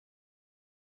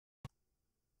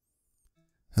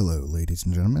Hello, ladies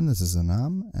and gentlemen, this is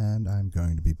TheNom, and I'm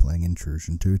going to be playing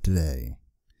Intrusion 2 today.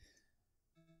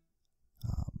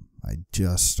 I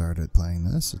just started playing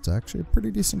this. It's actually a pretty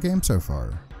decent game so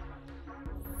far.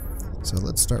 So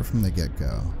let's start from the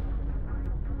get-go.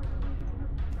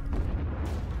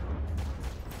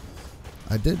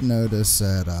 I did notice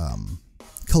that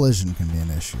collision can be an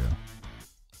issue.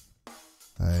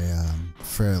 A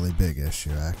fairly big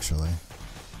issue, actually.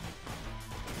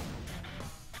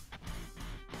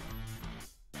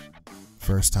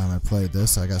 First time I played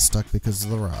this, I got stuck because of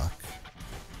the rock.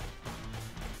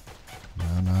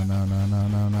 No, no, no, no, no,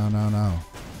 no, no, no, no.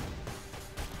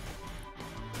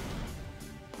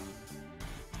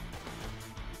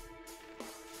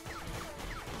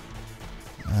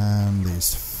 And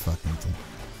these fucking things.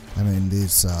 I mean,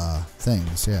 these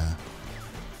things, yeah.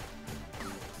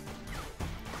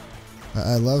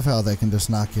 I love how they can just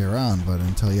knock you around, but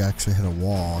until you actually hit a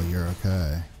wall, you're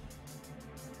okay.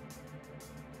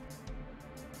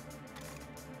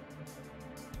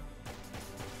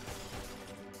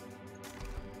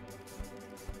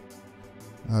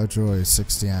 Oh joy,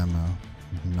 60 ammo.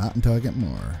 Not until I get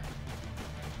more.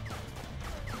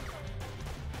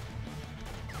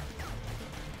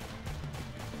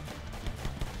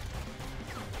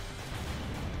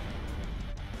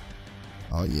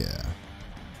 Oh yeah.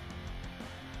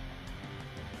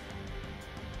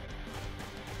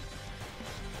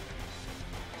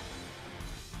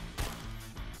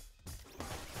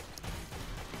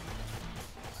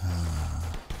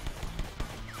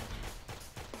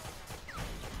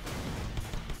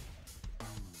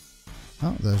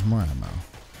 Oh, there's more ammo.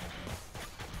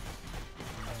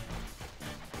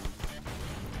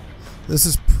 This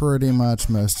is pretty much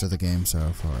most of the game so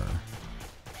far.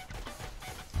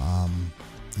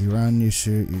 You run, you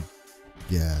shoot,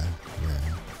 yeah.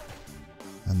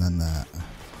 And then that.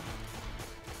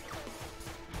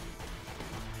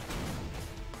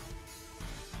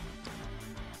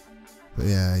 But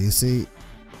yeah, you see.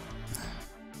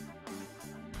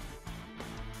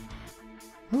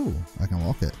 Ooh, I can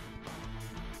walk it.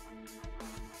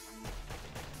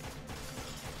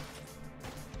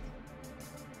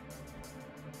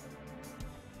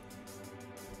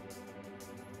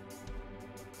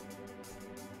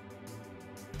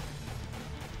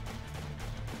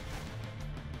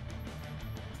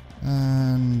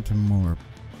 And more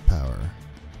power.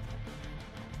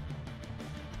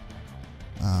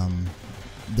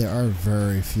 There are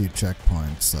very few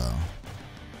checkpoints though.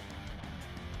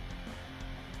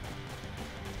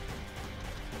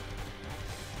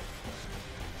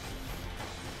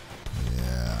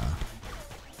 Yeah.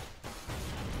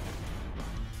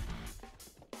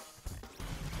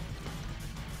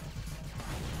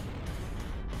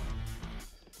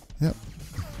 Yep.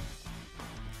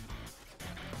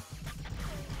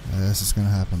 This is gonna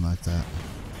happen like that.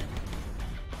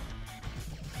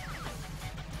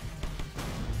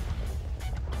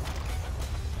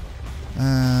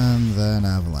 And then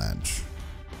avalanche.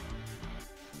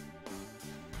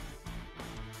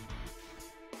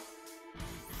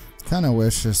 Kinda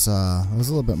wish this was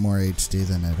a little bit more HD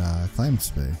than it claims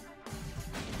to be.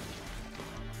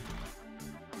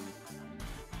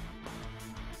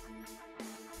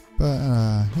 But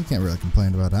you can't really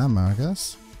complain about ammo, I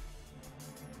guess.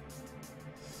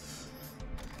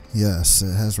 Yes,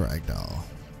 it has ragdoll.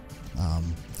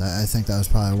 I think that was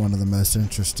probably one of the most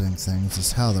interesting things,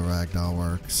 is how the ragdoll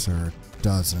works, or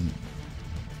doesn't.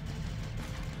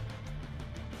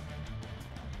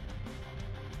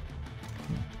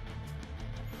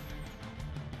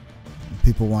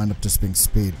 People wind up just being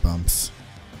speed bumps.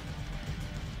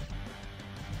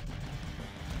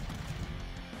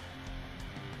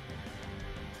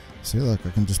 See, look,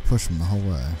 I can just push them the whole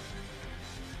way.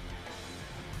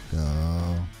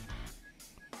 Go.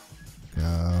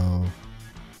 Go.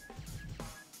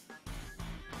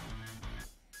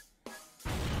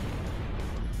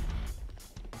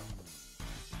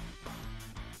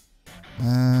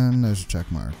 And there's a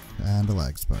check mark. And a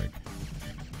lag spike.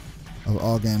 Of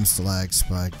all games to lag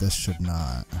spike, this should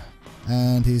not.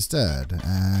 And he's dead.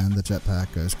 And the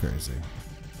jetpack goes crazy.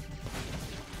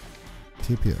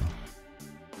 Pew pew.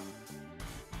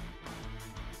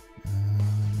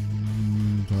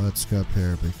 And let's go up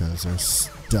here because there's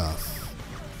stuff.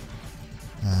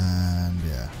 And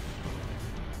yeah.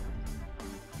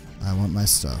 I want my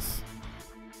stuff.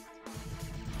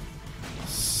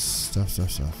 Stuff.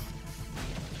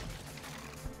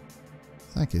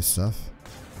 Thank you, stuff.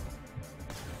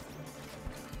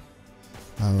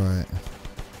 Alright.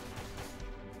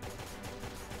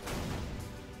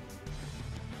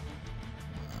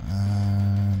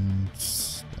 And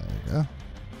there you go.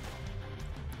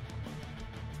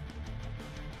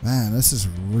 Man, this is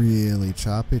really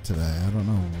choppy today. I don't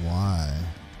know why.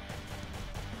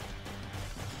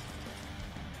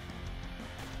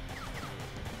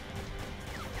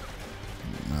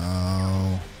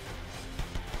 No.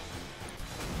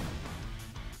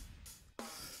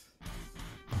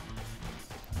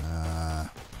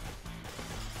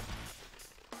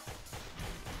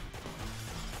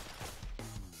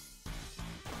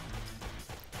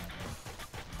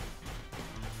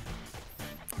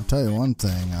 I'll tell you one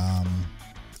thing,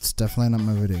 it's definitely not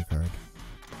my video card.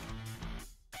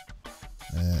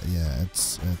 Yeah,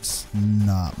 it's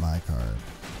not my card.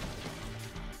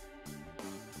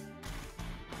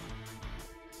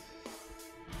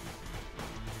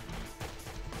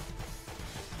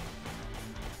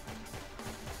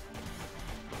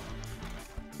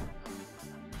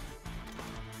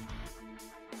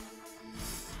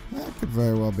 That could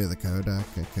very well be the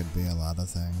codec, it could be a lot of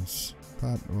things,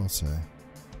 but we'll see.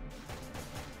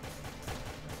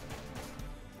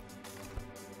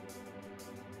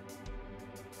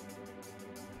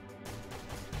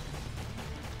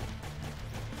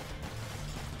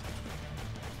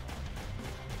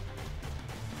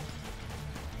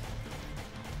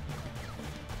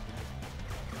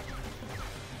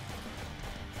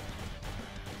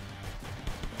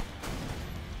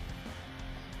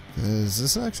 Because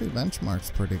this actually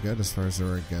benchmarks pretty good as far as the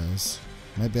rig goes.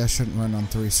 Maybe I shouldn't run on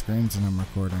 3 screens when I'm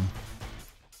recording.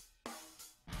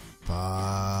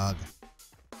 Bug.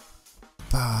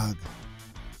 Bug.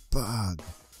 Bug.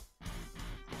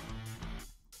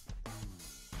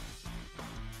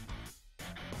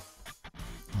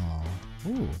 Oh.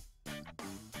 Ooh.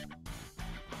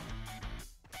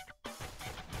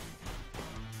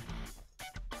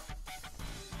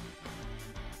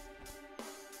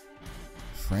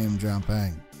 Frame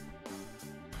jumping.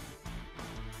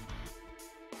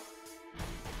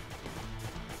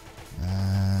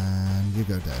 And you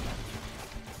go dead.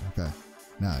 Okay.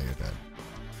 Now you're dead.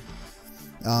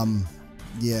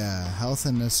 Yeah, health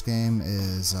in this game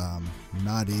is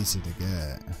not easy to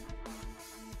get.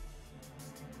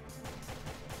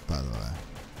 By the way.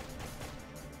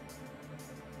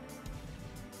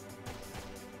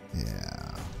 Yeah.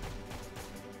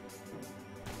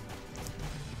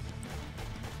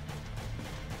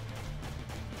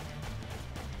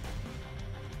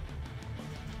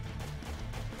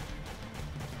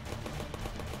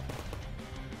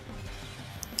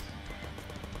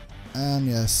 And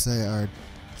yes, they are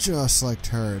just like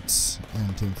turrets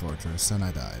in Team Fortress, and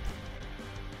I died.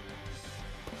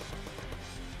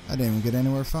 I didn't even get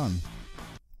anywhere fun.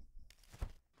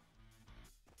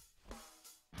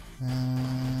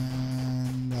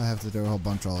 And I have to do a whole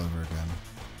bunch all over again.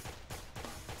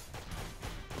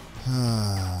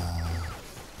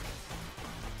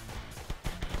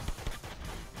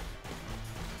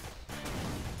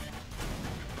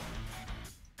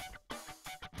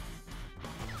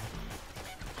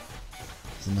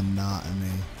 The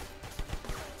monotony.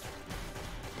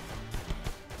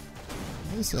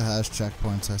 At least it has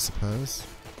checkpoints, I suppose.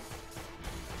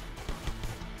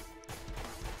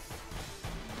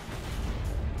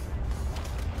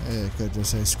 It could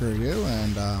just say screw you,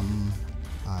 and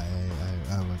I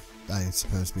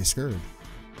suppose be screwed.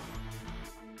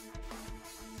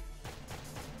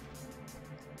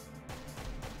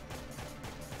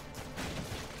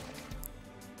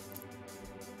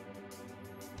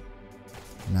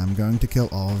 And I'm going to kill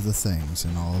all of the things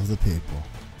and all of the people.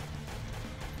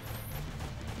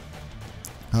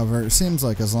 However, it seems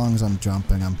like as long as I'm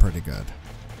jumping, I'm pretty good.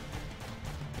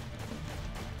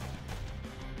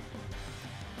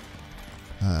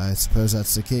 I suppose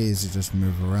that's the key, is you just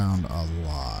move around a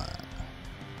lot.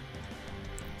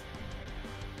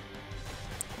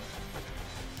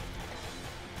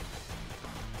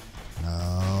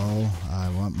 No, I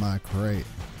want my crate.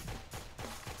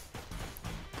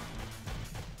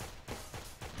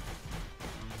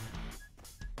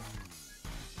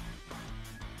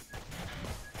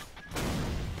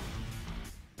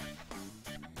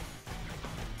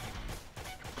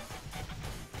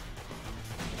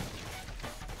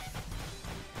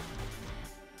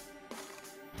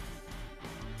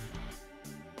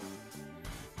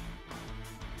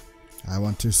 I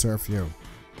want to surf you.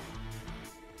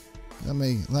 No, I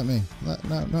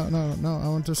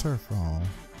want to surf. Oh.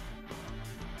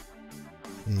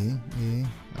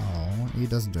 E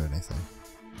doesn't do anything.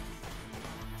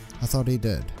 I thought he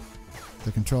did.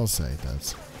 The controls say he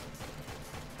does.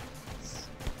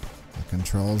 The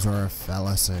controls are a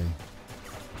fallacy.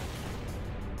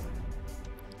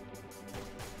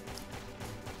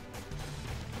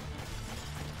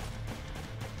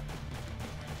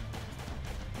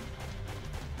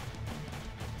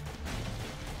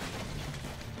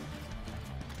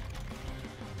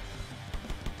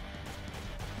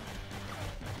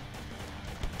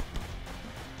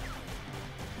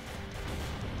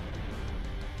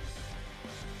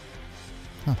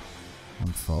 Huh.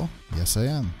 I'm full? Yes, I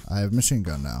am. I have machine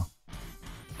gun now.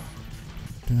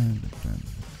 Dun, dun,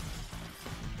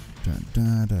 dun,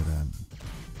 dun, dun, dun.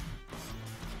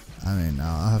 I mean,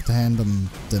 I'll have to hand them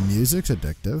the music's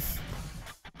addictive,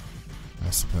 I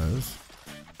suppose.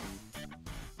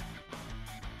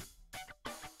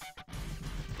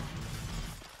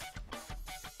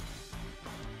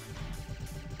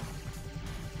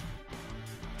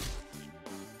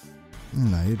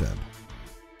 No, you're dead.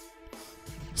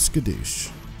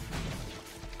 Skadoosh.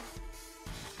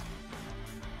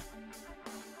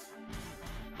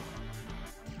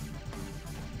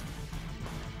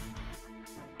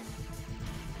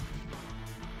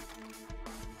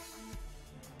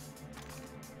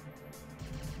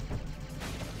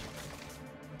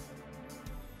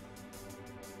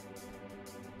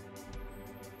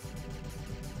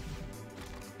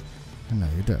 No,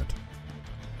 you're dead.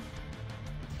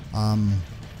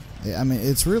 I mean,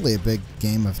 it's really a big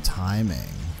game of timing.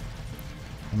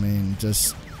 I mean,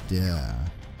 just, yeah.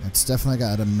 It's definitely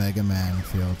got a Mega Man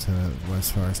feel to it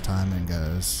as far as timing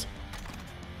goes.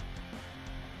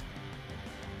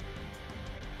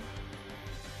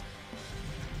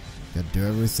 Gotta do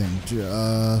everything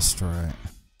just right.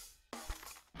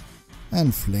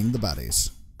 And fling the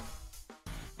bodies.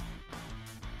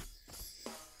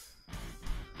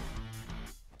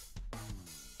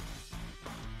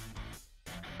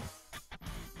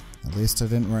 At least I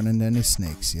didn't run into any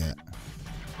snakes yet.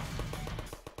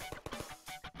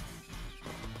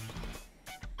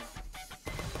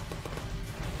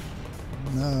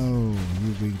 No,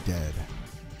 you be dead.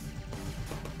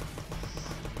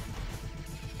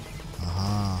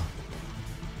 Aha.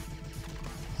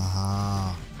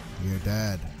 Aha. You're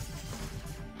dead.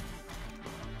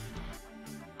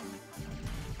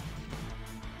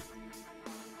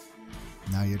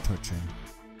 Now you're twitching.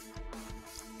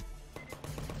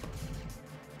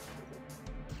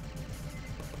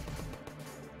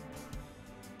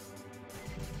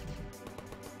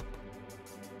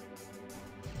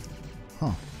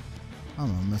 Huh.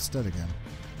 I'm almost dead again.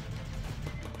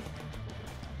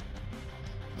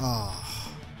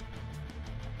 Ah.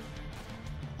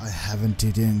 I haven't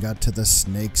even got to the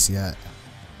snakes yet.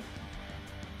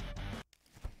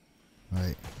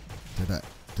 Wait.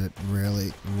 Did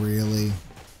really?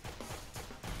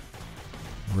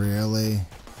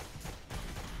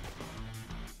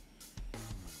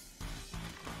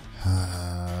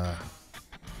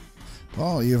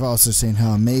 Well, you've also seen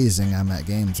how amazing I'm at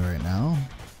games right now.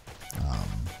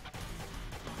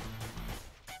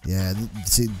 Yeah,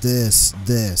 see, this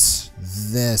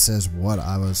is what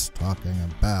I was talking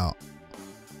about.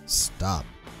 Stop.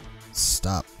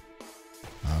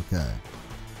 Okay.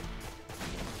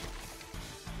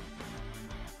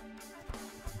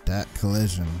 That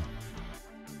collision.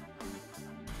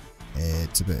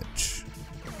 It's a bitch.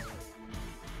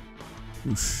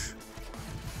 Whoosh.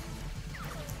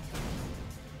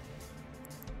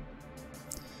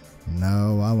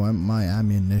 No, I want my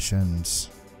ammunitions.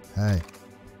 Hey,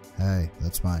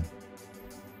 that's mine.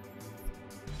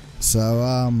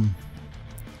 So,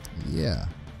 yeah.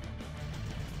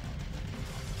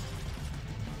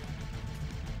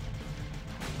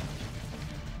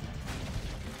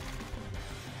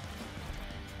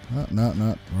 Oh,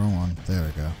 no, wrong one. There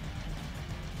we go.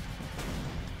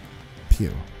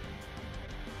 Pew.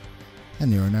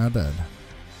 And you are now dead.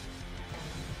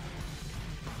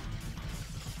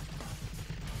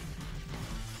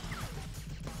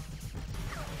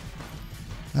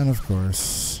 And of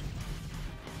course,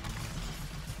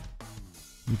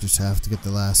 you just have to get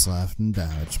the last laugh and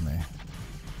damage me.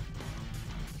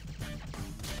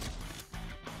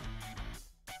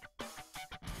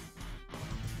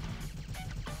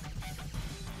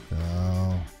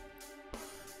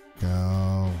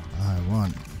 Go. I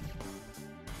won.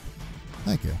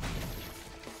 Thank you.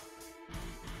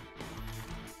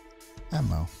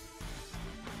 Ammo.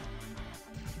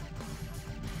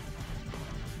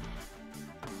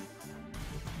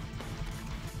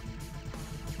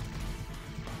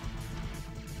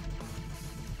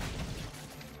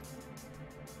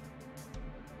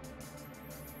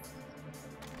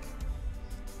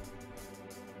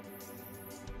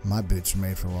 My boots are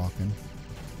made for walking.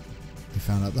 You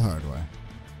found out the hard way.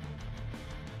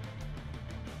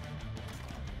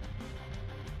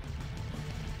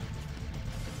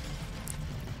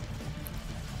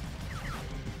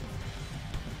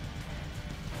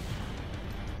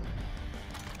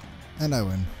 And I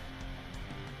win.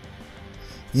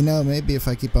 You know, maybe if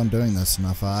I keep on doing this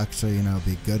enough, I'll actually,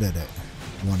 be good at it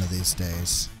one of these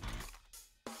days.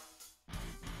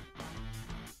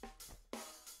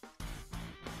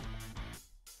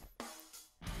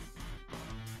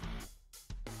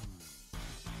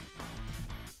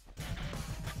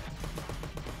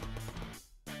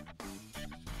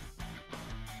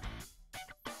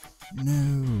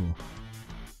 No.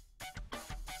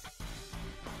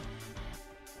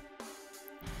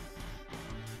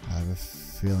 I have a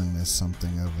feeling there's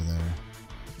something over there.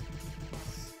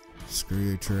 Screw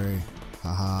you, tree.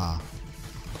 Haha.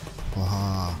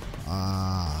 Haha.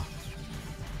 Ah.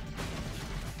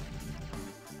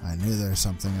 I knew there was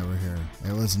something over here.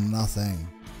 It was nothing.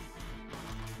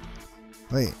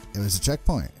 Wait, it was a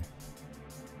checkpoint.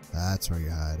 That's where you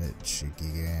hide it.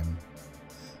 Cheeky game.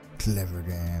 Clever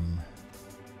game.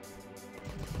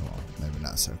 Well, maybe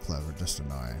not so clever, just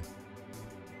annoying.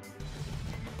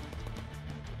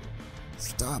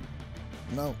 Stop.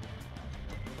 No.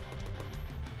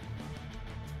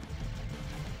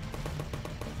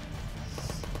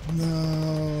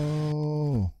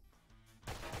 No.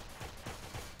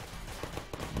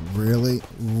 Really?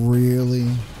 Really?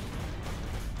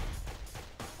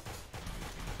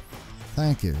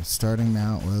 Thank you. Starting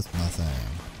out with nothing.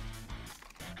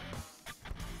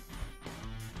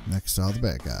 Next to all the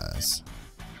bad guys.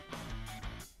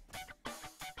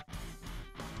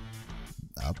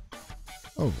 Up.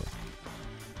 Over.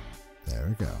 There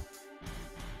we go.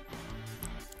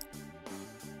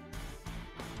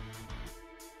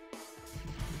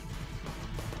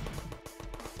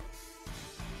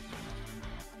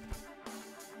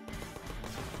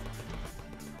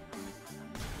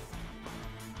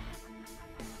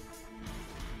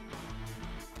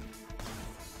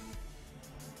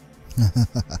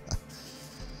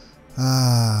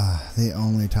 The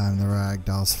only time the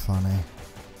ragdoll's funny.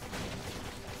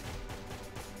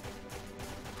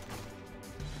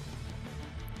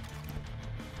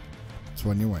 It's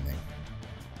when you're winning.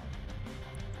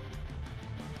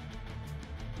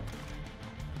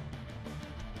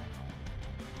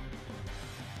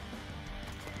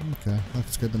 Okay,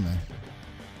 looks good to me.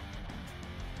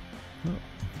 Oh.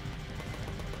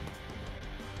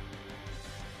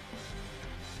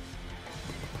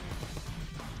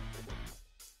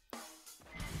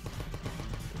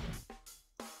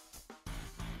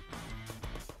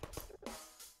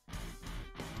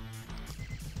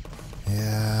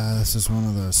 Yeah, this is one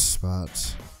of those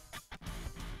spots.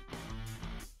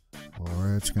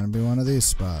 Or it's gonna be one of these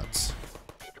spots.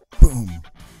 Boom!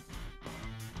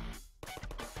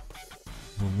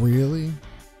 Really?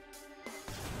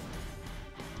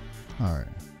 Alright.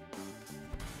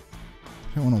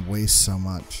 I don't want to waste so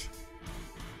much.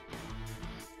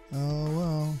 Oh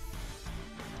well.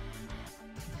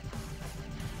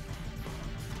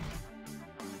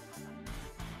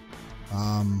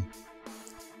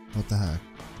 What the heck?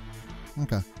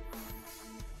 Okay.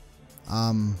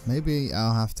 Maybe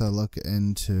I'll have to look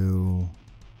into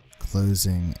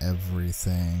closing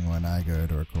everything when I go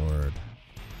to record.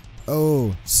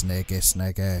 Oh, snaky,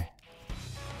 snaky.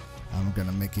 I'm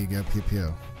gonna make you go pew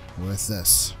pew with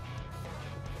this.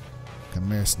 Come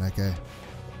here, snaky.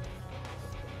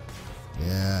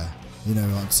 Yeah, you know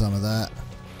you want some of that.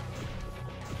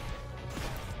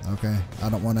 Okay, I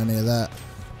don't want any of that.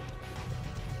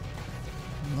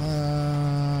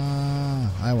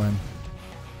 I win.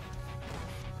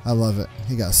 I love it.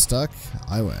 He got stuck.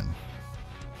 I win.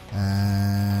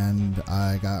 And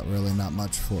I got really not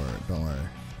much for it. Don't worry.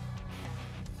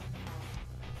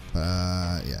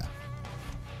 Yeah.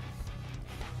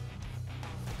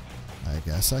 I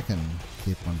guess I can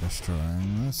keep on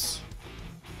destroying this.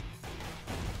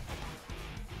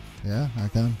 Yeah, I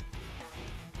can.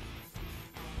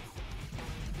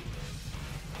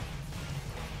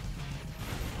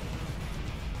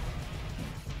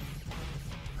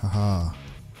 Haha.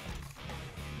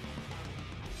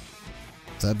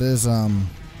 That is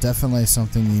definitely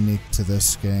something unique to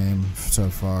this game so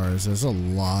far, is there's a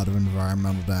lot of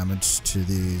environmental damage to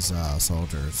these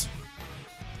soldiers.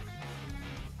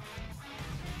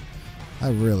 I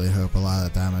really hope a lot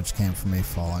of the damage came from me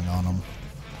falling on them.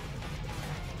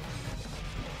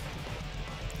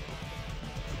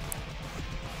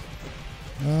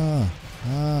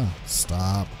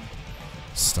 Stop.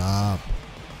 Stop.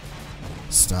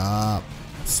 Stop.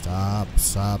 Stop.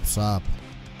 Stop. Stop.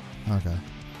 Okay.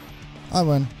 I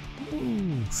win.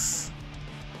 Oosh.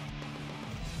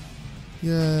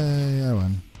 Yay, I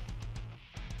win.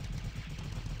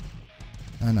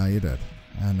 And now you did.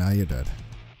 And now you did.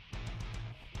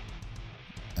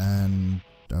 And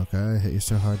okay, I hit you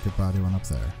so hard your body went up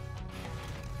there.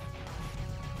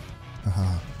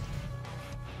 Haha.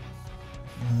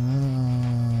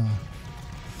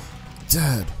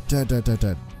 Dead. Dead, dead, dead,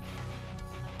 dead.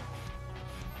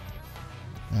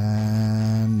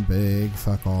 And big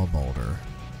fuck all boulder.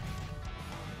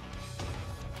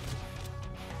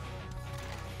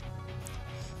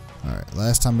 Alright,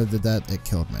 last time I did that, it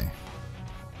killed me.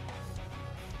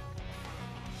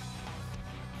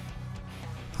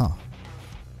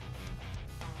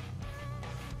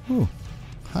 Ooh.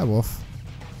 Hi, wolf.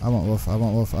 I want wolf. I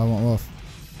want wolf. I want wolf.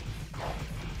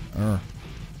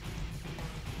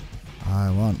 I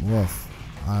want wolf.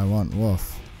 I want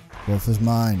wolf. Wolf is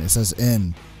mine. It says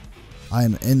in. I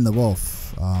am in the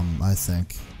wolf. I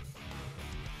think.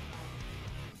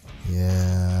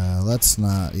 Yeah, let's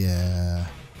not. Yeah.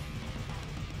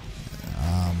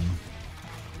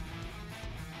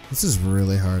 This is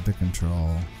really hard to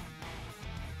control.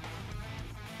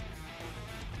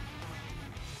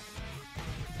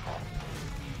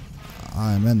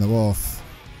 I'm in the wolf.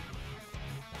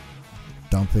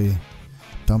 Don't be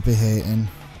hating.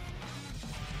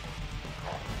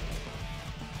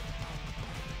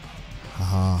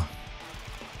 Haha.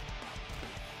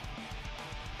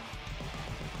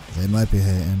 They might be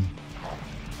hating.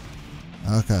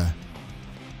 Okay.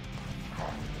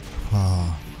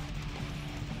 Oh.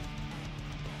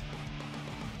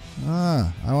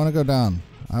 I want to go down.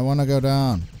 I want to go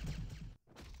down.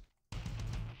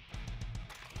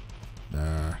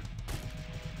 There.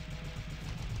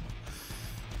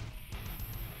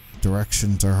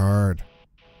 Directions are hard.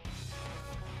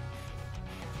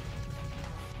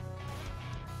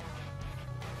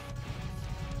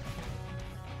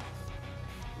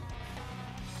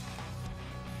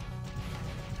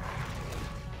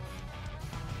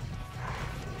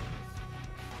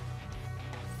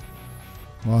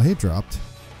 Well, he dropped.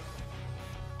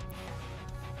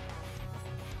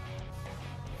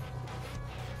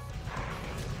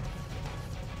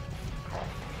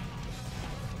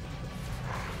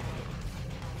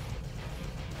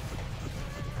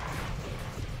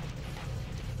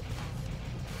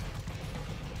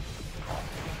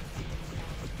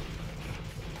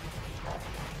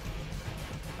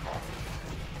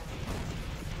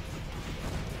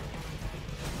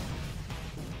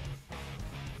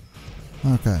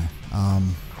 Okay,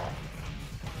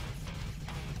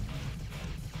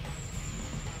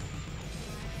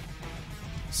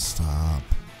 stop.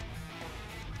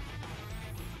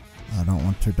 I don't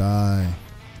want to die.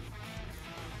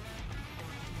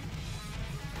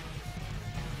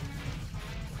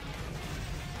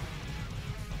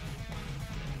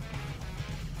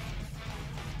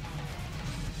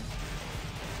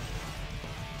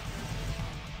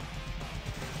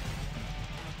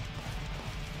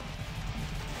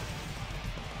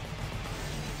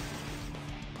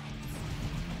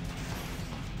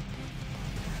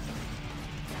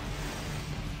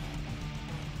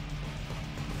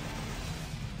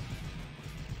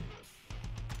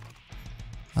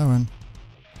 I win.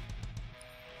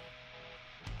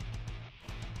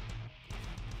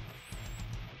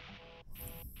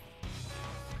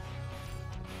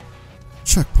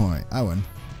 Checkpoint. I win.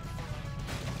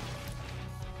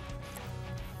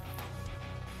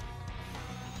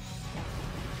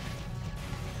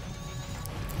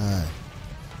 Hey.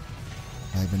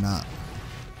 Maybe not.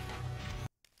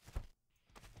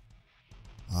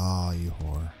 Oh, you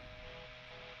whore.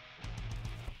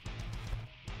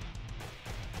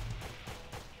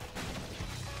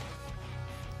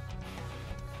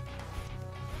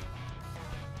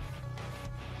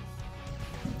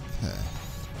 Okay.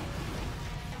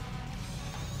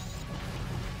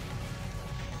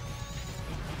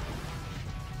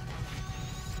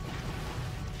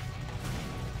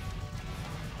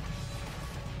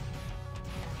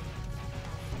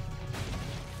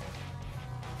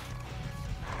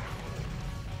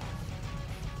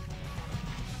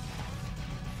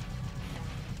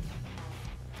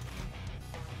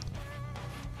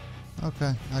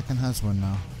 Okay, I can has one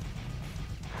now.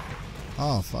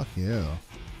 Oh, fuck you.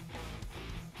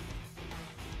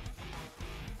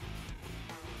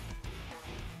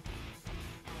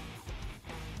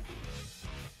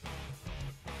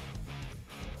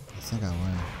 I think I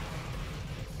win.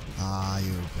 Ah,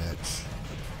 you bitch.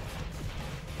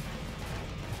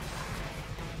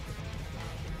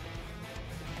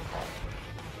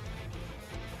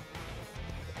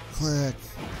 Click.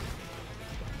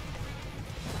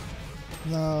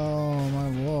 No, my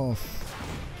wolf.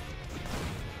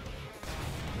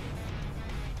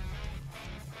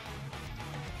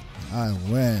 I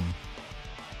win.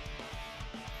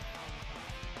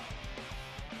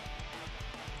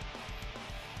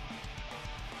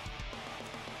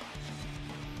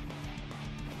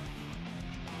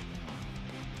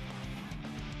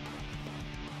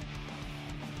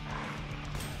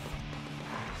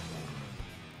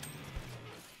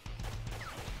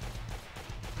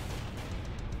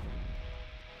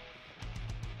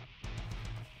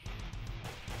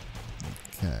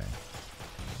 Okay.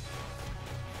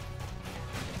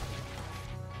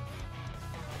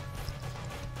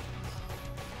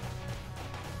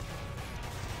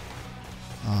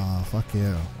 Oh, Fuck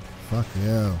you. Fuck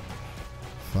you.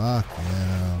 Fuck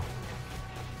you.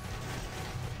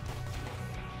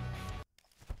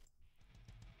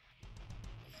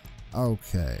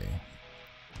 Okay.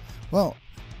 Well,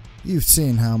 you've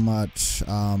seen how much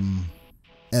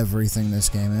everything this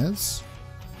game is.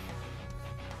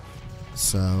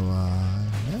 So,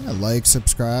 yeah, like,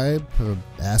 subscribe,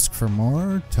 ask for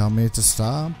more, tell me to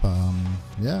stop.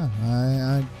 Yeah,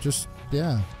 I just,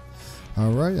 yeah.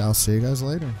 Alright, I'll see you guys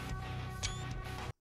later.